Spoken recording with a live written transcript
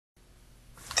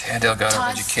Taya Delgado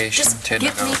Todd, education, just Taya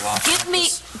give Delgado law.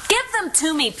 give them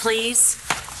to me, please.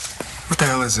 What the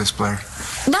hell is this, Blair?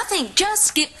 Nothing.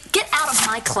 Just get out of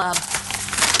my club.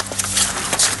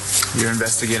 You're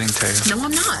investigating Taya. No,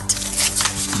 I'm not.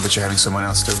 But you're having someone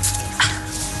else do it.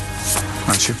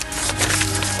 Aren't you?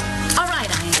 All right,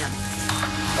 I am.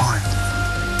 Why?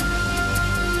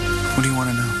 What do you want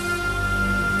to know?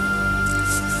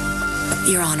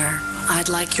 Your Honor, I'd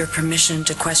like your permission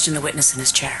to question the witness in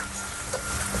his chair.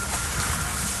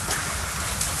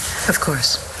 Of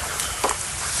course.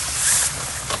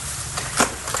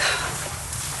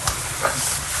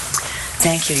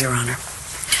 Thank you, Your Honor.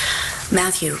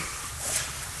 Matthew,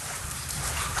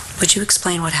 would you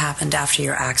explain what happened after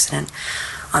your accident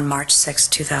on March 6,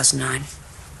 2009?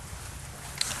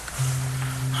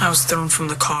 I was thrown from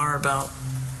the car about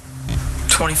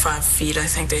 25 feet, I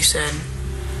think they said.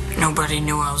 Nobody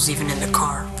knew I was even in the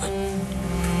car, but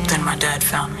then my dad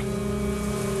found me.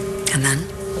 And then?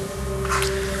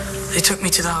 They took me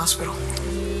to the hospital.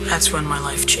 That's when my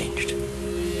life changed.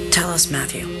 Tell us,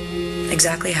 Matthew,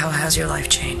 exactly how has your life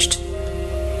changed?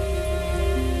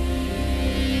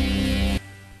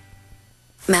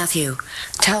 Matthew,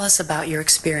 tell us about your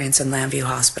experience in Lambview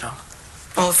Hospital.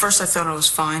 Well, at first I thought I was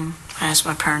fine. I asked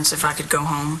my parents if I could go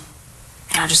home.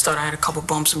 And I just thought I had a couple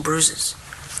bumps and bruises.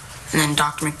 And then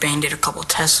Dr. McBain did a couple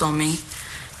tests on me.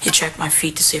 He checked my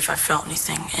feet to see if I felt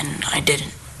anything, and I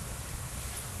didn't.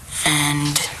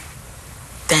 And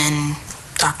then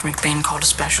Dr. McBain called a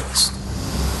specialist.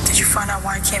 Did you find out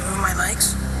why I can't move my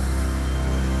legs?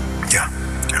 Yeah,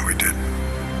 we did.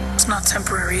 It's not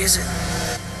temporary, is it?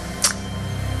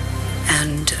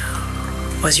 And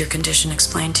was your condition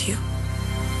explained to you?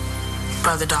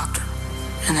 By the doctor.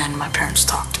 And then my parents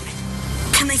talked to me.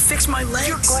 Can they fix my legs?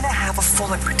 You're going to have a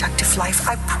full and productive life,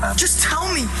 I promise. Just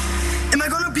tell me. Am I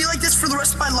going to be like this for the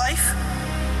rest of my life?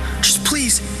 Just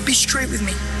please, be straight with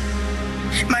me.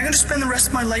 Am I going to spend the rest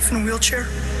of my life in a wheelchair?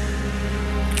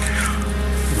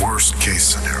 Worst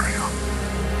case scenario.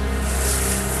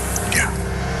 Yeah.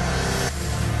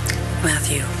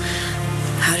 Matthew,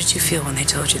 how did you feel when they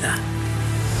told you that?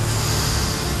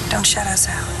 Don't shut us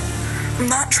out. I'm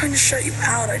not trying to shut you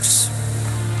out. I just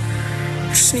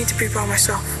need to be by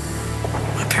myself.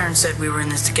 My parents said we were in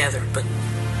this together, but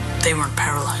they weren't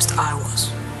paralyzed. I was.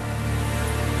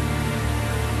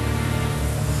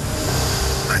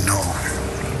 I know.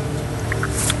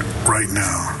 Right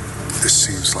now, this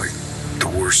seems like the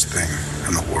worst thing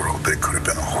in the world, but it could have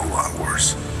been a whole lot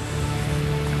worse.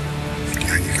 You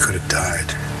know, you could have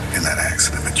died in that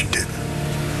accident, but you didn't.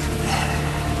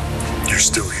 You're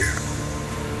still here.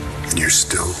 And you're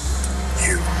still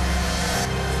you.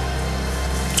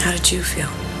 How did you feel?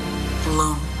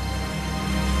 Alone.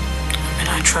 And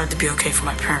I tried to be okay for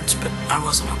my parents, but I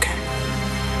wasn't okay.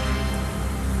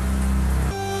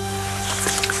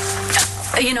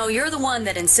 You know, you're the one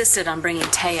that insisted on bringing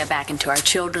Taya back into our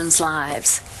children's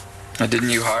lives. Now, didn't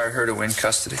you hire her to win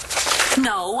custody?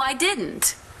 No, I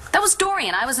didn't. That was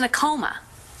Dorian. I was in a coma.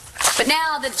 But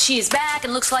now that she's back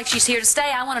and looks like she's here to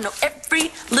stay, I want to know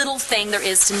every little thing there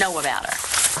is to know about her.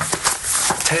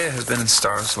 Taya has been in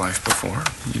Star's life before.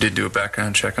 You did do a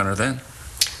background check on her then.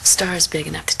 Star's big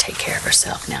enough to take care of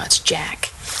herself. Now it's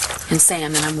Jack and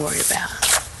Sam that I'm worried about.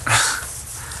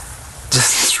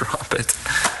 Just drop it.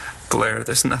 Blair,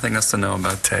 there's nothing else to know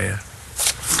about Taya.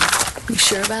 You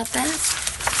sure about that?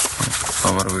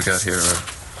 Well, what do we got here?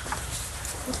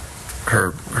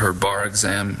 Her bar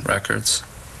exam records.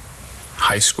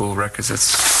 High school records.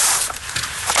 It's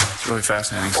really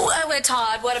fascinating. Well,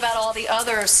 Todd, what about all the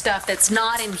other stuff that's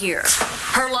not in here?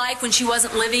 Her life when she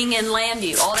wasn't living in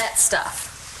Lambview, all that stuff.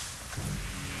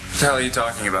 What the hell are you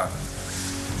talking about?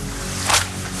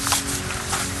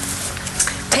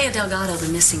 Taya Delgado, the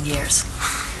missing years.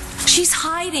 She's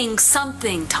hiding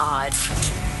something, Todd.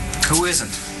 Who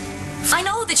isn't? I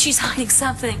know that she's hiding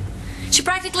something. She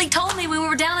practically told me when we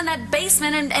were down in that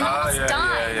basement and almost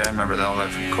died. Yeah, I remember that all that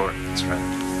from court. That's right.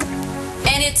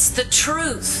 And it's the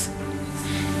truth.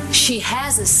 She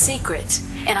has a secret,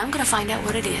 and I'm going to find out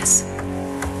what it is.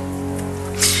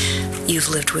 You've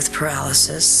lived with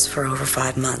paralysis for over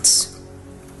 5 months.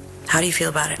 How do you feel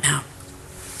about it now?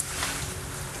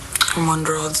 I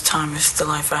wonder all the time if the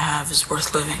life I have is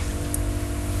worth living.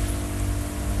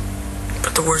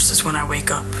 But the worst is when I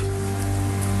wake up.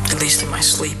 At least in my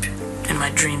sleep. In my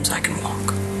dreams, I can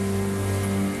walk.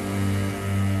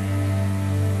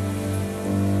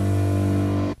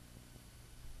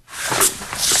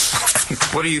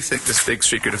 What do you think this big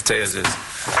secret of Taya's is?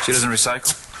 She doesn't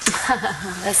recycle?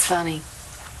 That's funny.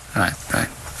 Right.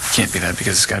 Can't be that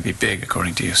because it's got to be big,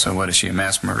 according to you. So what, is she a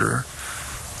mass murderer?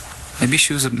 Maybe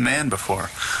she was a man before.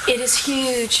 It is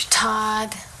huge,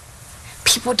 Todd.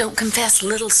 People don't confess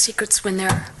little secrets when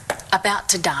they're about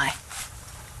to die.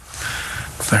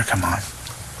 Claire, come on.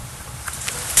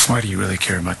 Why do you really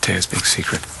care about Taya's big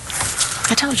secret?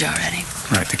 I told you already.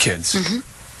 Right, the kids.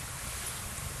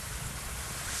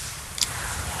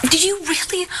 Did you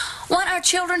really want our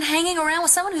children hanging around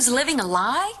with someone who's living a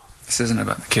lie? This isn't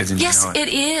about the kids, and Yes, you know it.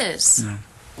 it is. No.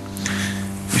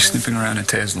 You're snooping around in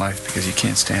Taya's life because you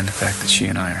can't stand the fact that she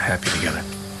and I are happy together.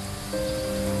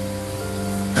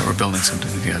 That we're building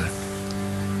something together.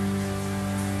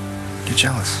 You're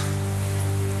jealous.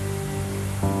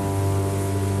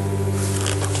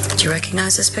 Do you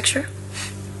recognize this picture?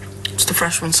 It's the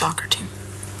freshman soccer team.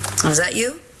 Was that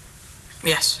you?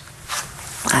 Yes.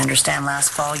 I understand last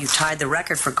fall you tied the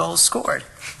record for goals scored.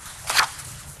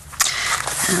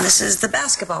 And this is the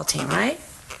basketball team, right?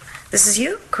 This is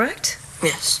you, correct?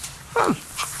 Yes.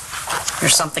 You're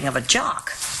something of a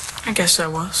jock. I guess I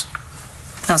was.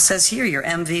 Now, it says here you're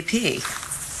MVP.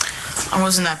 I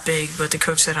wasn't that big, but the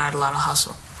coach said I had a lot of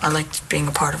hustle. I liked being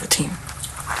a part of a team.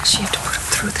 Why does she have to put him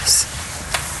through this?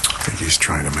 I think he's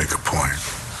trying to make a point,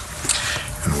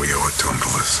 and we owe it to him to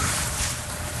listen.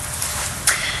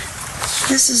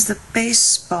 This is the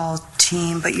baseball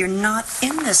team, but you're not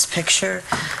in this picture.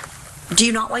 Do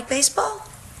you not like baseball?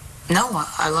 No,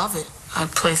 I love it.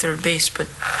 I'd play third base, but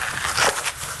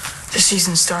the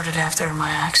season started after my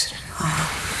accident.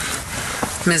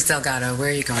 Ms. Delgado, where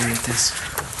are you going with this?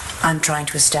 I'm trying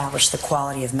to establish the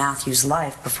quality of Matthew's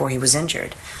life before he was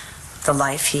injured. The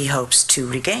life he hopes to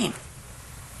regain.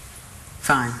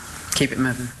 Fine. Keep it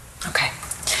moving. Okay.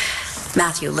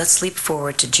 Matthew, let's leap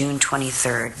forward to June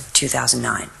 23rd,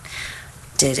 2009.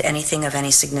 Did anything of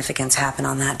any significance happen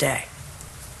on that day?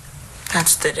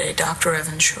 That's the day Dr.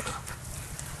 Evans showed up.